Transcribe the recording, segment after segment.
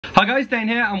Hi guys, Dane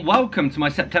here and welcome to my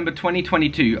September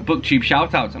 2022 BookTube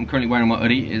shoutouts. I'm currently wearing my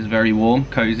hoodie. It's very warm,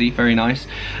 cozy, very nice.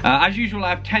 As usual, I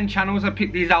have 10 channels. I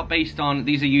picked these out based on,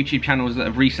 these are YouTube channels that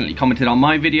have recently commented on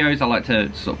my videos. I like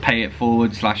to sort of pay it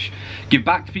forward / give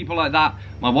back to people like that.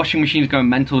 My washing machine's going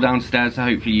mental downstairs, so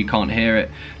hopefully you can't hear it.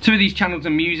 2 of these channels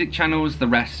are music channels, the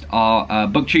rest are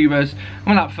booktubers. And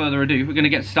without further ado, we're going to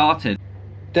get started.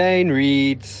 Dane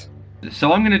reads.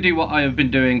 So I'm going to do what I have been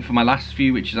doing for my last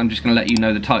few, which is I'm just going to let you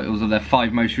know the titles of their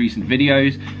 5 most recent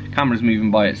videos. Camera's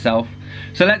moving by itself.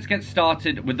 So let's get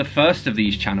started with the first of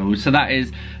these channels. So that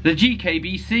is the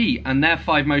GKBC and their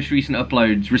 5 most recent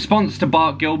uploads. Response to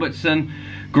Bart Gilbertson.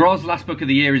 Groz's last book of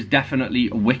the year is definitely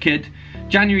wicked.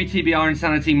 January TBR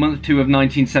Insanity, month 2 of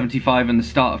 1975 and the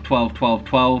start of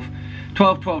 12-12-12.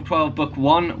 12-12-12 book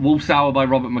 1, Wolf's Hour by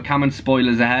Robert McCammon,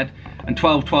 spoilers ahead. And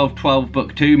 12-12-12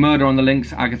 book 2, Murder on the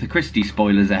Links, Agatha Christie,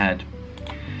 spoilers ahead.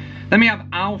 Then we have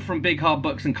Al from Big Hard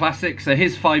Books and Classics. So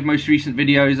his 5 most recent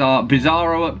videos are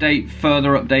Bizarro Update,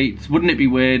 Further Updates, Wouldn't It Be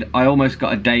Weird, I Almost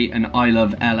Got a Date, and I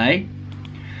Love LA.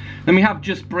 Then we have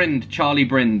Just Brind, Charlie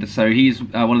Brind. So he's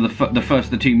one of the first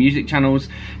of the 2 music channels.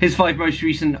 His 5 most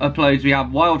recent uploads, we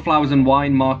have Wildflowers and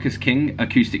Wine, Marcus King,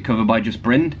 acoustic cover by Just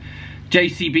Brind.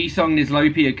 JCB Song,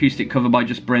 Nizlopi, acoustic cover by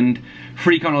Just Brind.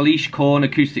 Freak on a Leash, Korn,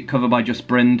 acoustic cover by Just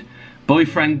Brind.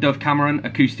 Boyfriend, Dove Cameron,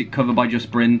 acoustic cover by Just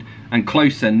Brind. And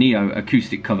Closer, Neo,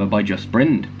 acoustic cover by Just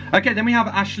Brind. Okay, then we have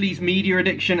Ashley's Media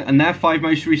Addiction and their 5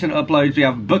 most recent uploads. We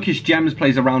have Bookish Gems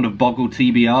plays a round of Boggle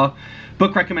TBR.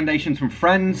 Book recommendations from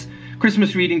friends.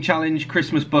 Christmas Reading Challenge,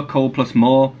 Christmas Book Haul plus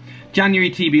more.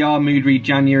 January TBR, Mood Read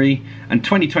January. And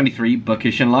 2023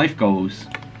 Bookish and Life Goals.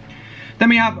 Then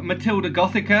we have Matilda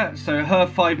Gothica, so her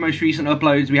 5 most recent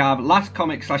uploads, we have Last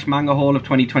Comic / Manga Haul of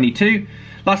 2022,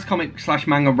 Last Comic /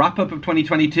 Manga Wrap Up of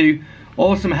 2022,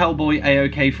 Awesome Hellboy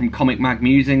AOK from Comic Mag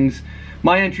Musings,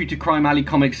 my entry to Crime Alley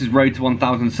Comics' Road to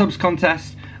 1000 Subs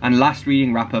contest, and Last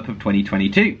Reading Wrap Up of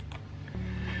 2022.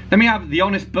 Then we have The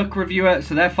Honest Book Reviewer,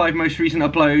 so their 5 most recent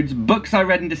uploads, Books I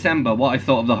Read in December, what I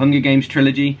thought of the Hunger Games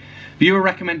trilogy, Viewer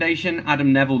Recommendation,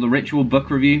 Adam Neville The Ritual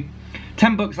Book Review,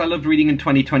 10 books I loved reading in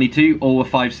 2022, all were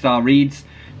 5-star reads.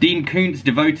 Dean Koontz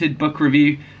Devoted book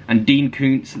review, and Dean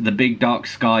Koontz The Big Dark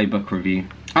Sky book review.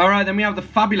 Alright, then we have the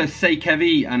fabulous Say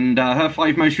Kevi, and her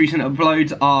 5 most recent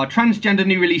uploads are Transgender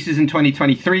new releases in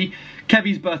 2023,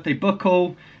 Kevi's birthday book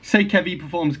haul, Say Kevi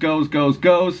performs Girls, Girls,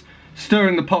 Girls,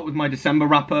 Stirring the Pot with my December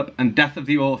wrap up, and Death of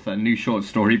the Author, new short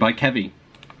story by Kevi.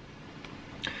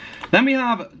 Then we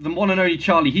have the one and only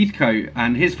Charlie Heathcote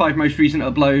and his 5 most recent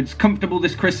uploads, Comfortable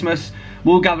This Christmas,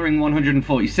 Wool Gathering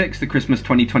 146, the Christmas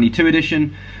 2022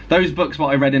 edition, Those Books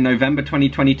What I Read in November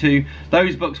 2022,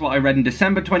 Those Books What I Read in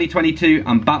December 2022,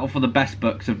 and Battle for the Best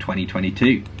Books of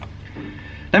 2022.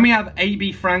 Then we have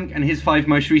A.B. Frank and his 5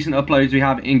 most recent uploads. We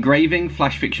have Engraving,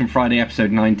 Flash Fiction Friday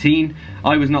episode 19,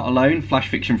 I Was Not Alone, Flash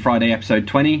Fiction Friday episode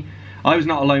 20, I Was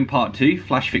Not Alone Part 2,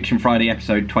 Flash Fiction Friday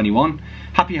episode 21,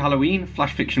 Happy Halloween,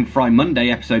 Flash Fiction Fry Monday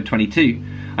episode 22,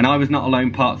 and I Was Not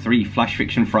Alone Part 3, Flash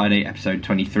Fiction Friday episode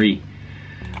 23.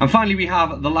 And finally we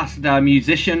have the last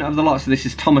musician of the lot, so this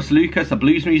is Thomas Lucas, a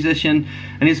blues musician,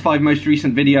 and his 5 most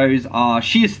recent videos are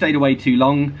She Has Stayed Away Too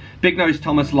Long, Big Nose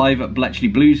Thomas live at Bletchley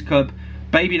Blues Club,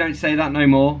 Baby Don't Say That No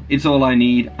More, It's All I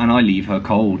Need, and I Leave Her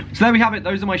Cold. So there we have it,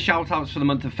 those are my shoutouts for the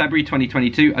month of February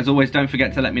 2022. As always, don't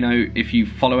forget to let me know if you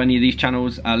follow any of these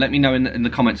channels. Let me know in the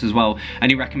comments as well,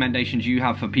 any recommendations you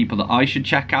have for people that I should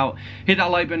check out. Hit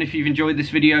that like button if you've enjoyed this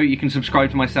video. You can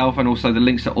subscribe to myself, and also the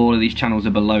links to all of these channels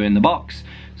are below in the box.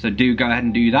 So do go ahead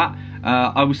and do that.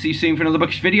 I will see you soon for another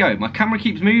bookish video. My camera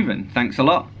keeps moving. Thanks a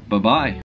lot. Bye-bye.